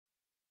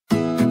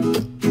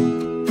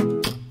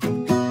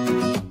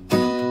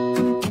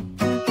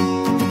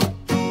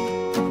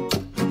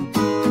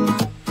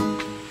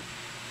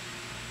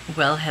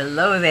Well,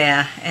 hello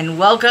there, and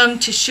welcome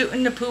to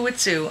Shootin' the Poo with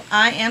Sue.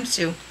 I am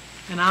Sue.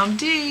 And I'm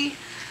Dee.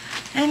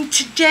 And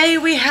today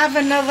we have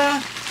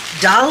another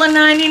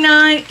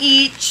 $1.99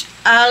 each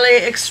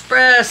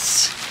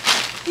AliExpress.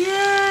 Yay!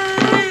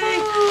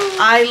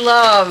 I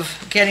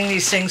love getting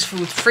these things for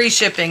free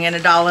shipping and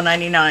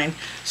 $1.99.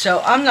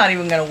 So I'm not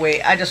even going to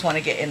wait. I just want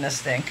to get in this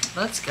thing.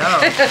 Let's go.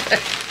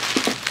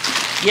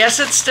 Yes,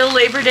 it's still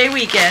Labor Day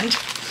weekend.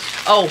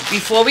 Oh,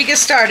 before we get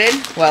started,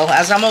 well,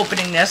 as I'm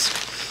opening this,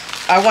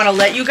 I want to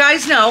let you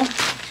guys know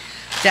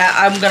that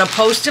I'm going to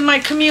post in my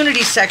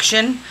community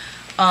section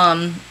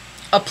a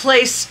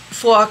place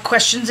for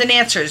questions and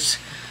answers.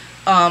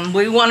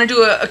 We want to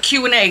do a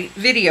Q&A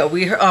video.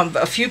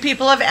 A few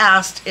people have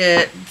asked,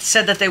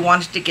 said that they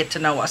wanted to get to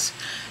know us.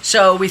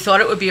 So we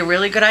thought it would be a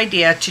really good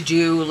idea to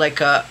do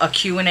like a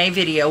Q&A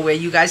video where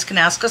you guys can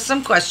ask us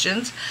some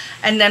questions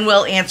and then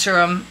we'll answer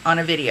them on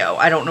a video.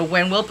 I don't know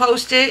when we'll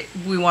post it.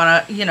 We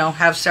want to,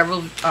 have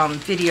several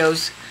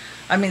videos.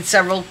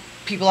 Several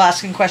people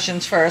asking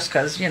questions first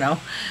because,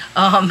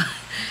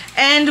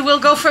 and we'll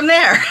go from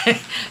there.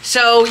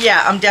 So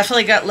yeah, I'm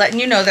definitely letting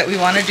you know that we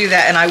want to do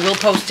that, and I will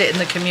post it in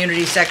the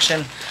community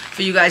section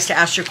for you guys to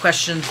ask your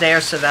questions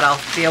there so that I'll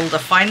be able to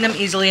find them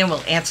easily and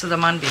we'll answer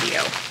them on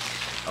video.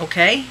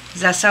 Okay, does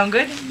that sound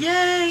good?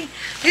 Yay!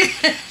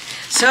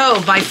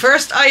 So my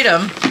first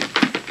item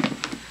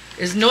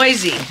is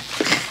noisy.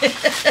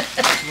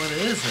 What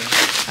is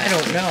it? I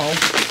don't know.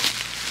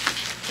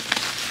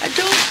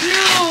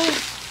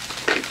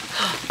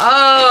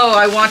 Oh,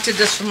 I wanted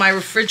this for my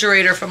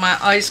refrigerator for my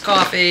iced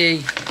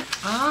coffee.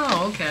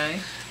 Oh, okay.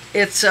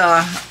 It's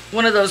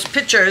one of those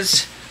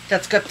pitchers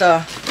that's got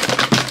the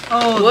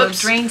the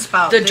drain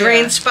spout. The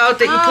drain spout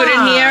that you put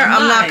in here.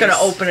 I'm not going to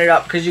Nice. open it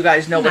up because you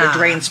guys know what a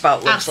drain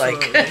spout looks like.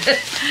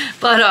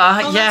 But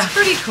Oh, yeah, that's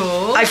pretty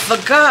cool. I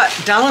forgot.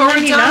 For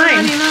 $1.99.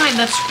 $1.99,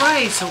 that's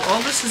right. So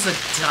all this is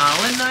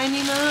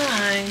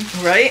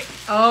 $1.99. Right?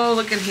 Oh,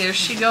 look at here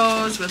she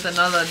goes with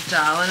another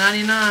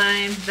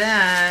 $1.99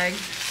 bag.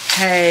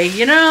 Hey,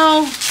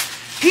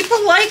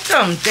 people like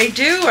them. They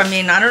do. I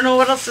don't know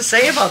what else to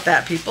say about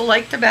that. People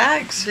like the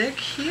bags. They're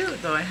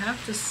cute, though, I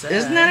have to say.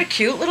 Isn't that a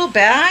cute little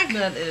bag?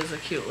 That is a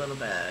cute little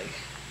bag.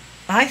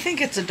 I think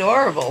it's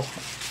adorable.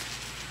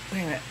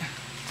 Wait a minute.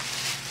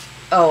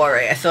 Oh, all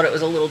right. I thought it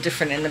was a little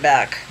different in the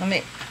back.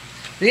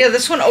 Yeah,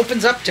 this one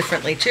opens up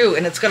differently, too.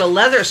 And it's got a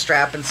leather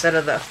strap instead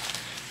of the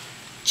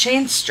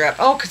chain strap.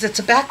 Oh, because it's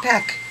a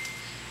backpack.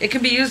 It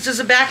can be used as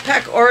a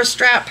backpack or a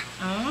strap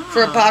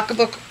for a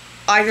pocketbook.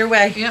 Either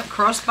way. Yep,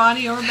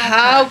 crossbody or a backpack.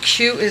 How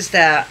cute is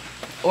that?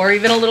 Or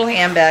even a little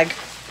handbag.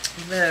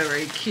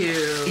 Very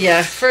cute.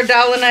 Yeah, for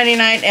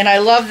 $1.99. And I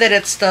love that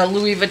it's the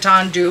Louis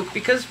Vuitton dupe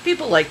because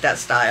people like that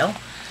style.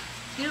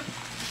 Yep.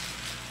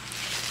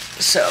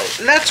 So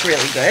that's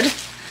really good.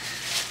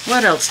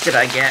 What else did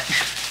I get?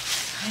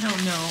 I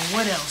don't know.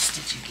 What else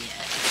did you get?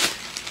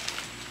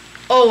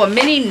 Oh, a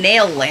mini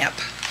nail lamp.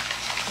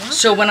 What?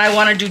 So when I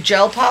want to do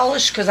gel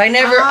polish, because I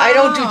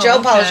don't do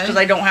gel polish because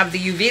I don't have the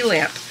UV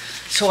lamp.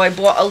 So I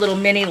bought a little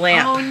mini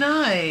lamp. Oh,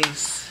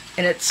 nice.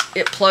 And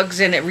it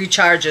plugs in, it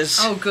recharges.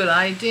 Oh, good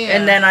idea.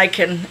 And then I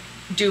can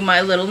do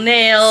my little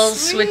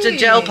nails with the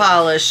gel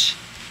polish.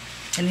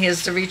 And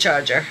here's the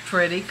recharger.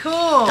 Pretty cool.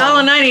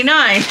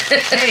 $1.99.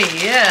 Hey,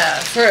 yeah.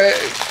 For,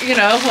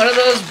 one of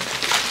those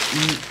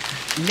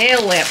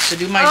nail lamps to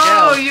do my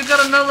gel. Oh, you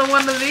got another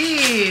one of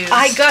these.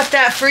 I got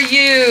that for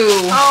you.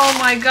 Oh,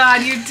 my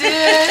God, you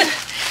did?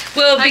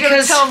 Well, I gotta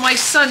because tell my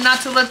son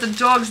not to let the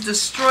dogs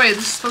destroy it.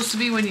 This is supposed to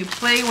be when you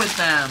play with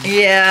them.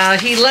 yeah,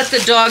 he let the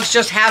dogs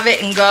just have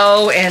it and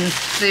go, and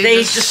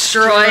they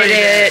destroyed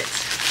it.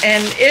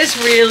 And it's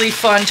really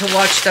fun to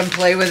watch them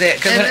play with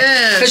it.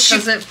 It is,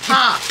 because it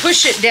pops.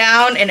 Push it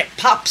down, and it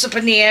pops up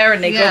in the air,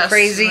 and they go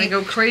crazy. They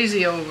go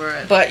crazy over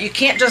it. But you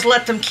can't just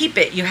let them keep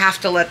it. You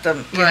have to let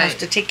them. You Right. have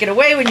to take it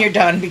away when you're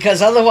done,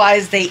 because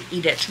otherwise they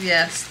eat it.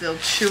 Yes, they'll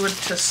chew it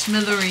to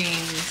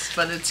smithereens,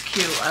 but it's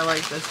cute. I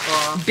like this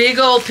ball. Big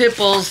old pit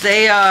bulls,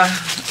 they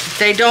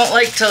don't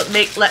like to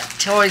let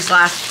toys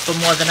last for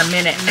more than a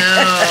minute.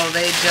 No,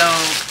 they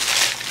don't.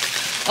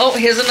 Oh,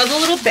 here's another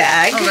little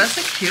bag. Oh, that's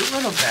a cute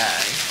little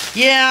bag.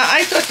 Yeah,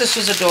 I thought this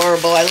was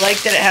adorable. I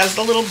like that it has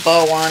the little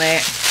bow on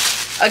it.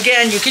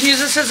 Again, you can use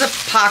this as a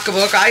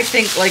pocketbook. I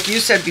think, like you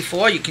said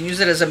before, you can use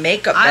it as a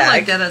makeup bag. I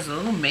like that as a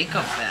little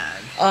makeup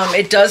bag.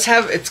 It does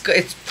have, it's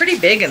pretty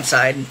big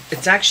inside.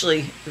 It's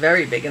actually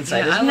very big inside.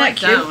 Yeah, Isn't I like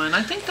that cute? that one.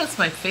 I think that's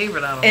my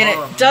favorite out of And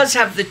all of it them. does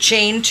have the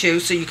chain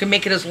too, so you can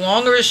make it as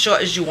long or as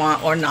short as you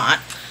want, or not.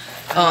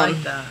 I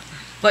like that.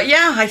 But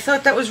yeah, I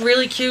thought that was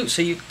really cute.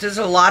 So there's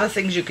a lot of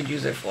things you could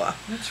use it for.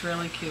 That's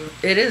really cute.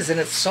 It is, and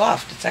it's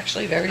soft. It's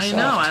actually very soft. I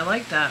know, I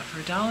like that. For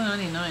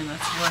 $1.99,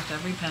 that's worth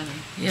every penny.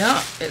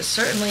 Yeah, it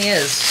certainly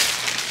is.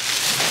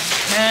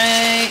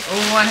 Okay.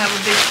 Oh, I have a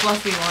big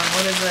fluffy one.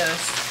 What is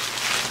this?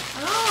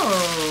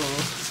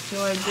 Oh, do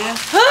I dare?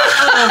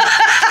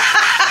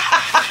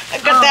 I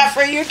got that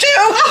for you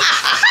too.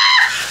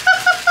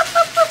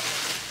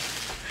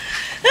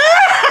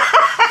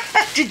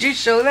 Did you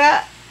show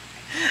that?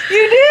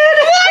 You did?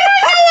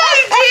 I had no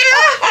idea.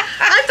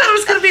 I thought it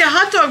was gonna be a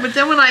hot dog, but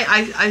then when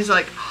I was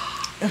like,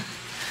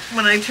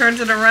 when I turned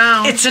it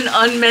around, It's an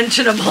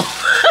unmentionable.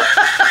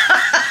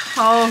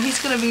 oh, he's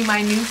gonna be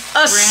my new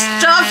A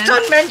friend. stuffed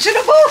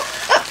unmentionable?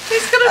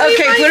 He's gonna be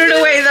Okay, my put it new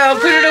away though.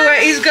 Put it friend.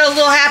 away. He's got a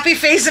little happy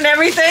face and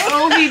everything.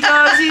 Oh, he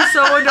does. He's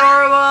so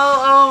adorable.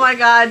 Oh my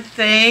God.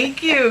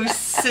 Thank you,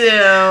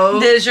 Sue.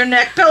 There's your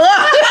neck pillow.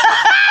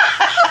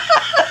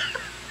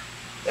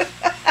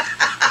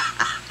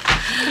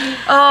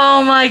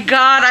 Oh my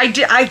God, I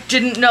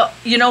didn't know.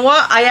 You know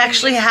what? I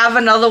actually have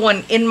another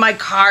one in my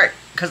cart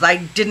because I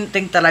didn't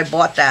think that I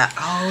bought that.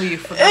 Oh, you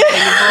forgot that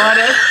you bought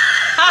it.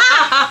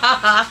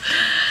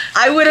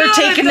 I would have God,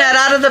 taken that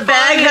that's out of the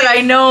bag funny. had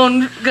I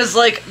known, because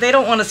like they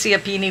don't want to see a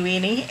peenie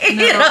weenie. No,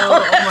 You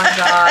know? oh my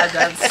God,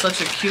 that's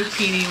such a cute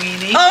peenie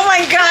weenie. Oh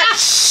my God!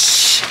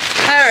 Shh.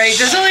 All right,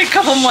 there's only a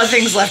couple more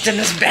things left in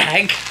this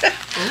bag.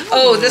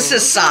 Oh, this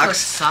is socks.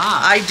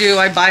 Socks.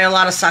 I buy a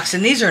lot of socks,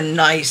 and these are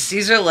nice.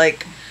 These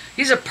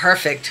are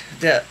perfect.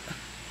 The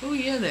Oh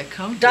yeah, they're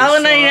comfy.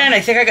 $1.99. I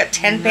think I got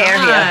 10 pair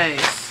here.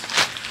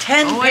 Nice.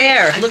 10 Oh, wait,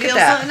 pair. I Look feel at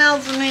that. something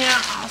else in here.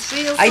 I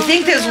feel I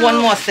think there's something one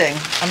more else. thing.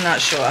 I'm not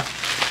sure.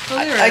 Oh,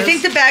 there I is.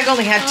 think the bag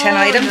only had 10 Oh,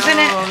 items in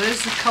no, it.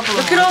 there's a couple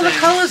Look of at more all the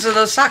things. colors of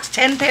those socks.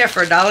 10 pair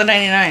for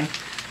 $1.99.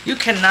 You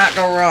cannot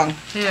go wrong.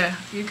 Here,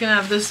 you can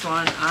have this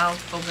one. I'll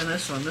open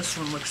this one. This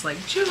one looks like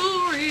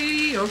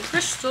jewelry or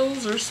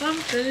crystals or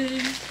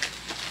something.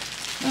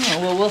 Oh,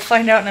 well, we'll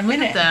find out in a Look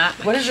minute. at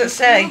that. What does it Cute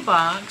say? little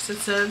box. It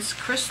says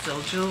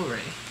crystal jewelry.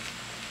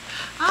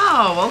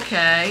 Oh,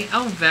 okay.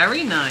 Oh,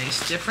 very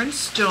nice. Different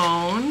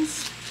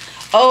stones.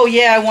 Oh,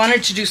 yeah, I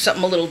wanted to do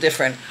something a little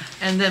different.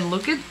 And then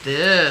look at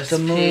this The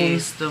moon.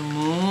 piece. The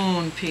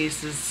moon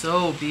piece is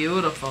so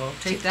beautiful.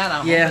 Take that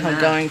out. Yeah, open I'm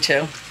that. going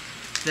to.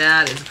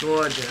 That is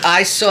gorgeous.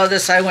 I saw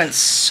this. I went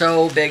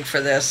so big for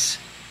this.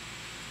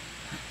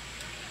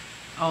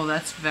 Oh,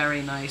 that's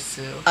very nice,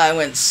 Sue. I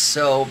went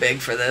so big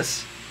for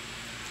this.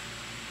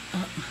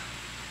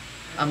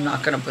 I'm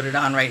not going to put it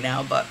on right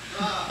now, but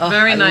oh,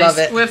 Very I nice. love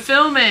it. We're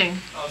filming.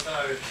 Oh,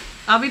 sorry.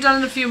 I'll be done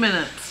in a few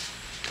minutes.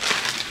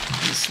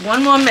 Just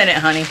one more minute,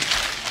 honey.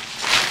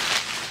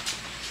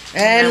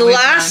 And then we're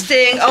last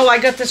thing, oh, I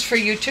got this for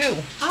you too.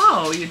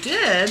 Oh, you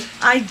did?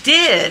 I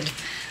did.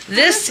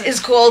 This What is is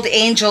called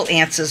Angel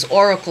Answers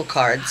Oracle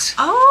Cards.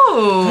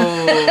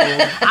 Oh,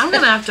 I'm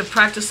going to have to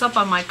practice up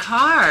on my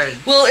card.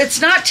 Well,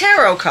 it's not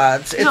tarot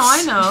cards. It's No,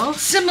 I know.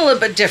 similar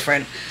but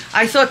different.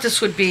 I thought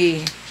this would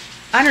be,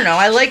 I don't know,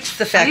 I liked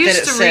the I fact that used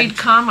it to said, read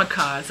karma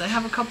cards. I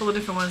have a couple of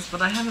different ones,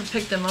 but I haven't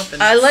picked them up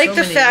in I like so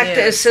the many fact that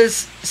it years.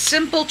 says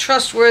simple,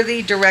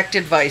 trustworthy, direct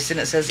advice, and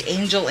it says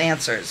Angel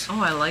Answers.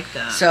 Oh, I like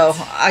that. So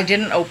I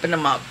didn't open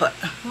them up, but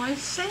Why,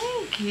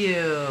 thank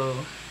you.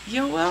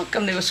 you're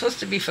welcome. They were supposed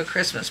to be for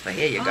Christmas, but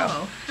here you go.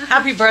 Oh.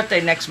 Happy birthday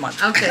next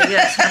month. Okay,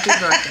 yes, happy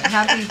birthday.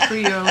 Happy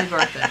pre-early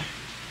birthday.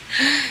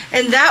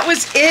 And that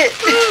was it.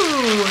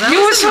 Ooh, that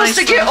You were was a supposed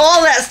nice to get one.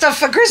 all that stuff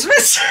for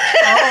Christmas.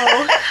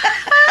 Oh.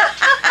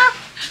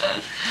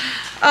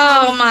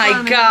 Oh my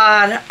funny.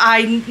 God.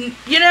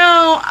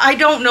 I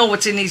don't know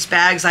what's in these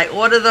bags. I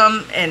order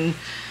them and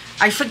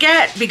I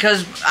forget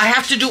because I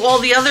have to do all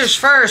the others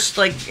first.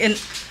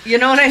 You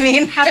know what I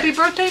mean? Happy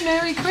birthday,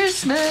 Merry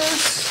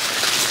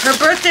Christmas. Her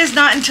birthday's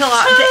not until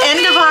the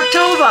end of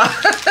October.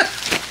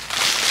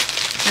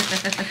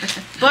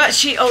 But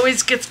she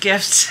always gets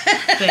gifts.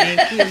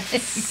 Thank you,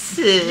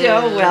 Sue.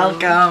 You're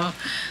welcome.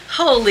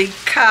 Holy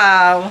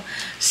cow.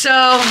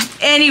 So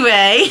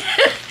anyway,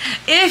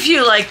 if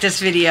you like this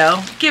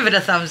video, give it a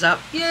thumbs up.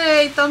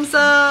 Yay, thumbs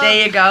up.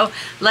 There you go.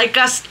 Like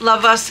us,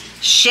 love us,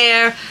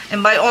 share,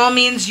 and by all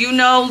means,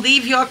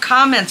 leave your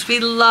comments. We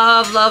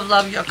love, love,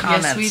 love your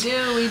comments.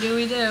 Yes, we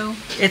do.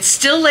 It's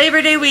still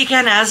Labor Day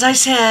weekend, as I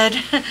said.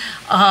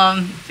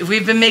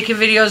 We've been making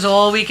videos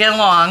all weekend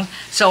long,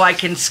 so I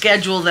can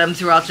schedule them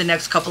throughout the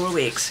next couple of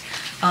weeks.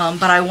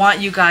 But I want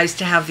you guys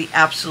to have the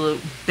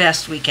absolute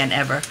best weekend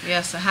ever.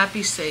 Yes, a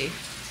happy,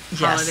 safe Yes.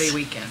 holiday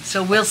weekend.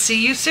 So we'll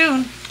see you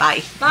soon.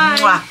 Bye. Bye.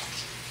 Mwah.